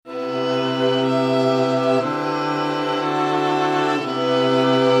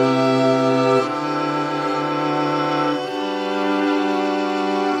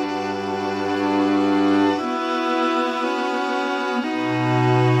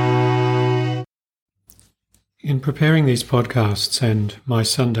In preparing these podcasts and my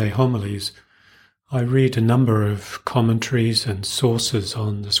Sunday homilies, I read a number of commentaries and sources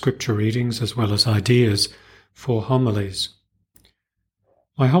on the scripture readings as well as ideas for homilies.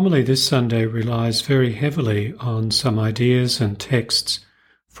 My homily this Sunday relies very heavily on some ideas and texts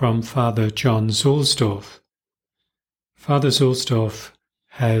from Father John Zuhlsdorf. Father Zuhlsdorf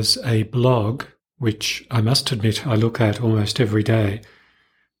has a blog, which I must admit I look at almost every day,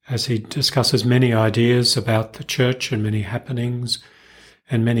 as he discusses many ideas about the church and many happenings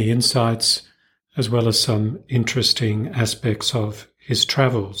and many insights, as well as some interesting aspects of his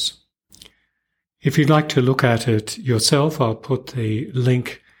travels. If you'd like to look at it yourself, I'll put the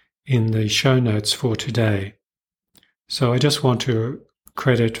link in the show notes for today. So I just want to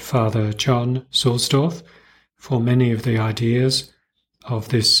credit Father John Zuhlsdorf for many of the ideas of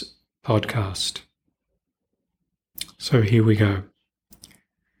this podcast. So here we go.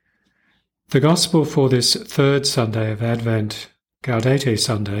 The Gospel for this third Sunday of Advent, Gaudete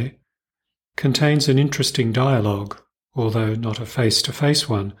Sunday, contains an interesting dialogue, although not a face-to-face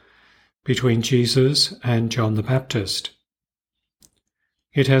one, between Jesus and John the Baptist.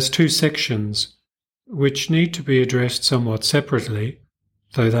 It has two sections, which need to be addressed somewhat separately,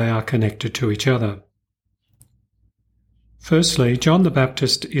 though they are connected to each other. Firstly, John the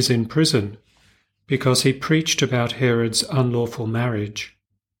Baptist is in prison because he preached about Herod's unlawful marriage.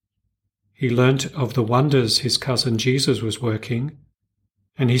 He learnt of the wonders his cousin Jesus was working,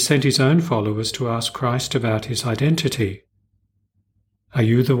 and he sent his own followers to ask Christ about his identity. Are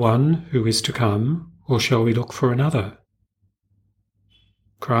you the one who is to come, or shall we look for another?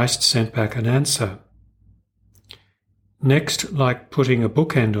 Christ sent back an answer. Next, like putting a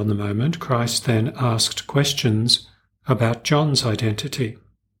bookend on the moment, Christ then asked questions about John's identity.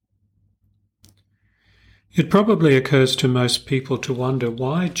 It probably occurs to most people to wonder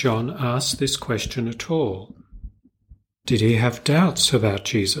why John asked this question at all. Did he have doubts about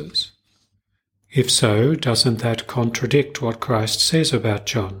Jesus? If so, doesn't that contradict what Christ says about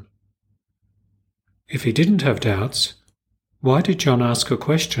John? If he didn't have doubts, why did John ask a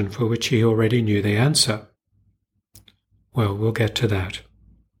question for which he already knew the answer? Well, we'll get to that.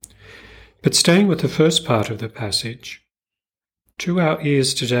 But staying with the first part of the passage, to our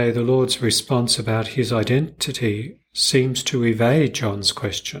ears today, the Lord's response about his identity seems to evade John's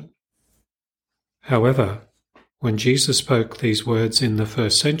question. However, when Jesus spoke these words in the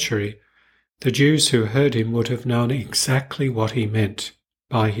first century, the Jews who heard him would have known exactly what he meant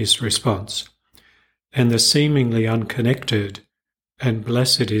by his response, and the seemingly unconnected, "And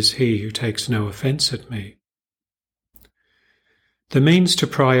blessed is he who takes no offence at me." The means to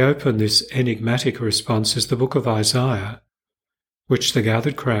pry open this enigmatic response is the book of Isaiah, which the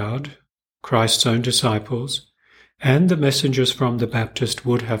gathered crowd, Christ's own disciples, and the messengers from the Baptist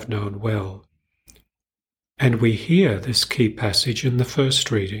would have known well. And we hear this key passage in the first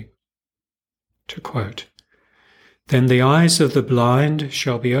reading. To quote, "Then the eyes of the blind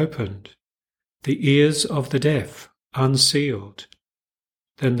shall be opened, the ears of the deaf unsealed.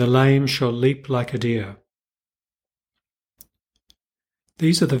 Then the lame shall leap like a deer."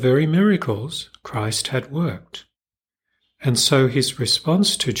 These are the very miracles Christ had worked. And so his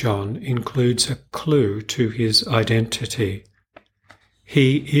response to John includes a clue to his identity.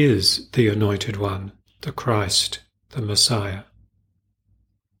 He is the Anointed One, the Christ, the Messiah.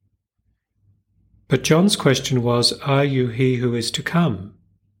 But John's question was, "Are you he who is to come?"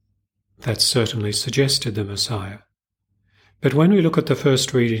 That certainly suggested the Messiah. But when we look at the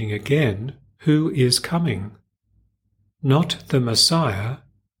first reading again, who is coming? Not the Messiah,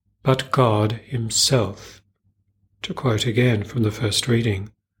 but God himself. To quote again from the first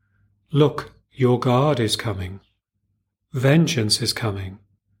reading, "Look, your God is coming. Vengeance is coming.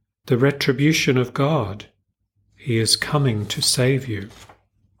 The retribution of God. He is coming to save you."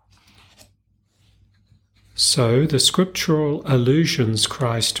 So the scriptural allusions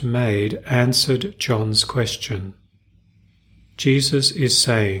Christ made answered John's question. Jesus is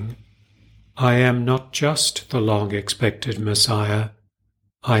saying, "I am not just the long-expected Messiah,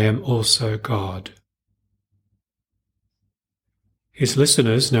 I am also God." His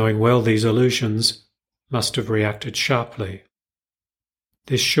listeners, knowing well these allusions, must have reacted sharply.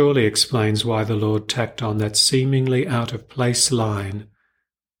 This surely explains why the Lord tacked on that seemingly out-of-place line,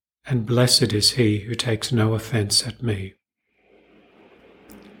 "And blessed is he who takes no offence at me."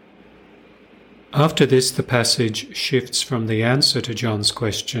 After this, the passage shifts from the answer to John's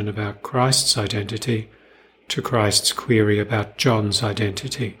question about Christ's identity to Christ's query about John's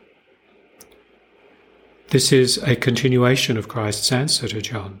identity. This is a continuation of Christ's answer to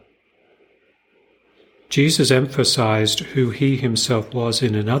John. Jesus emphasized who he himself was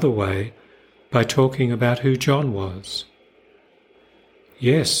in another way by talking about who John was.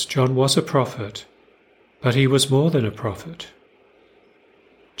 Yes, John was a prophet, but he was more than a prophet.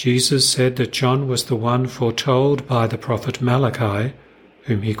 Jesus said that John was the one foretold by the prophet Malachi,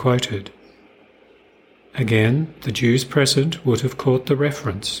 whom he quoted. Again, the Jews present would have caught the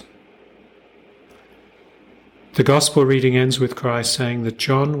reference. The Gospel reading ends with Christ saying that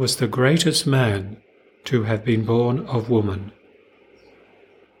John was the greatest man to have been born of woman.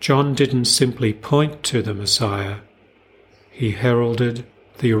 John didn't simply point to the Messiah, he heralded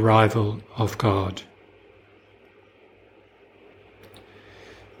the arrival of God.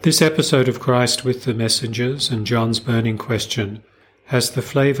 This episode of Christ with the messengers and John's burning question has the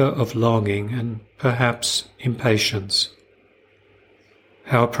flavour of longing and perhaps impatience.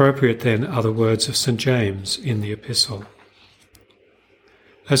 How appropriate then are the words of St. James in the epistle.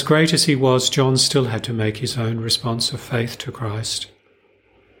 As great as he was, John still had to make his own response of faith to Christ.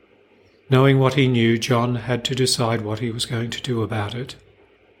 Knowing what he knew, John had to decide what he was going to do about it.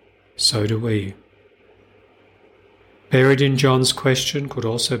 So do we. Buried in John's question could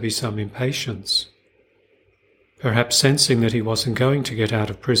also be some impatience. Perhaps sensing that he wasn't going to get out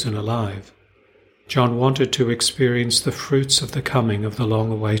of prison alive, John wanted to experience the fruits of the coming of the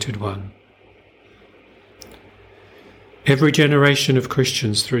long-awaited one. Every generation of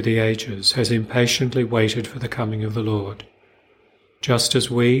Christians through the ages has impatiently waited for the coming of the Lord, just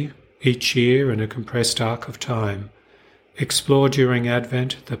as we, each year in a compressed arc of time, explore during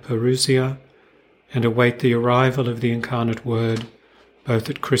Advent the Parousia and await the arrival of the incarnate Word, both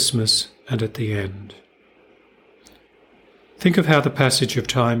at Christmas and at the end. Think of how the passage of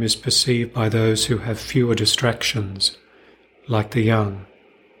time is perceived by those who have fewer distractions, like the young.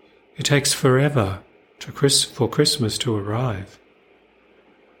 It takes forever for Christmas to arrive.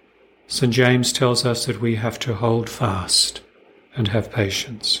 St. James tells us that we have to hold fast and have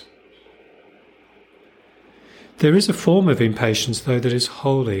patience. There is a form of impatience, though, that is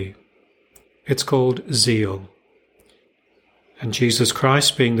holy. It's called zeal. And Jesus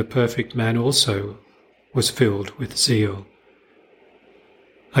Christ, being the perfect man, also was filled with zeal.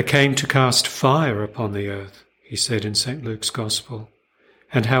 I came to cast fire upon the earth, he said in St. Luke's Gospel,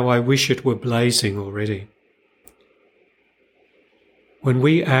 and how I wish it were blazing already. When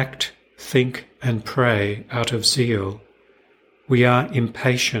we act, think, and pray out of zeal, we are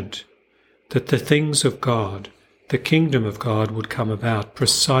impatient that the things of God, the kingdom of God, would come about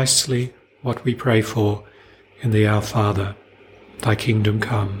precisely what we pray for in the Our Father, thy kingdom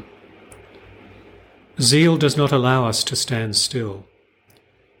come. Zeal does not allow us to stand still.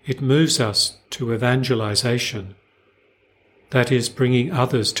 It moves us to evangelization, that is, bringing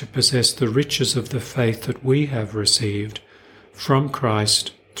others to possess the riches of the faith that we have received from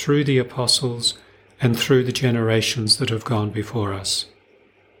Christ through the apostles and through the generations that have gone before us.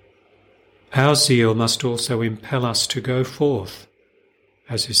 Our zeal must also impel us to go forth,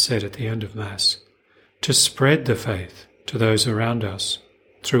 as is said at the end of Mass, to spread the faith to those around us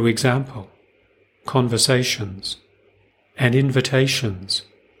through example, conversations, and invitations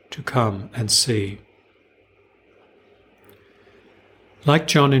to come and see. Like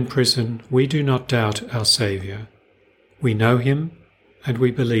John in prison, we do not doubt our Saviour. We know him and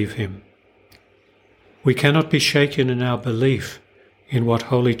we believe him. We cannot be shaken in our belief in what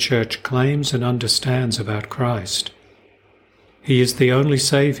Holy Church claims and understands about Christ. He is the only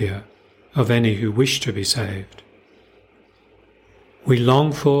Saviour of any who wish to be saved. We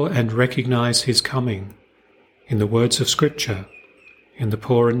long for and recognise his coming in the words of Scripture, in the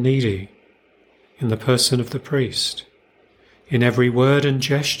poor and needy, in the person of the priest, in every word and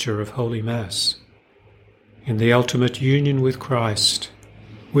gesture of Holy Mass, in the ultimate union with Christ,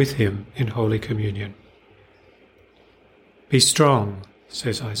 with him in Holy Communion. Be strong,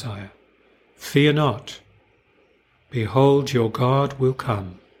 says Isaiah. Fear not. Behold, your God will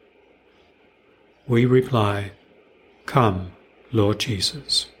come. We reply, Come, Lord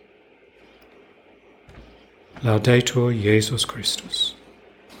Jesus. Laudetur Jesus Christus.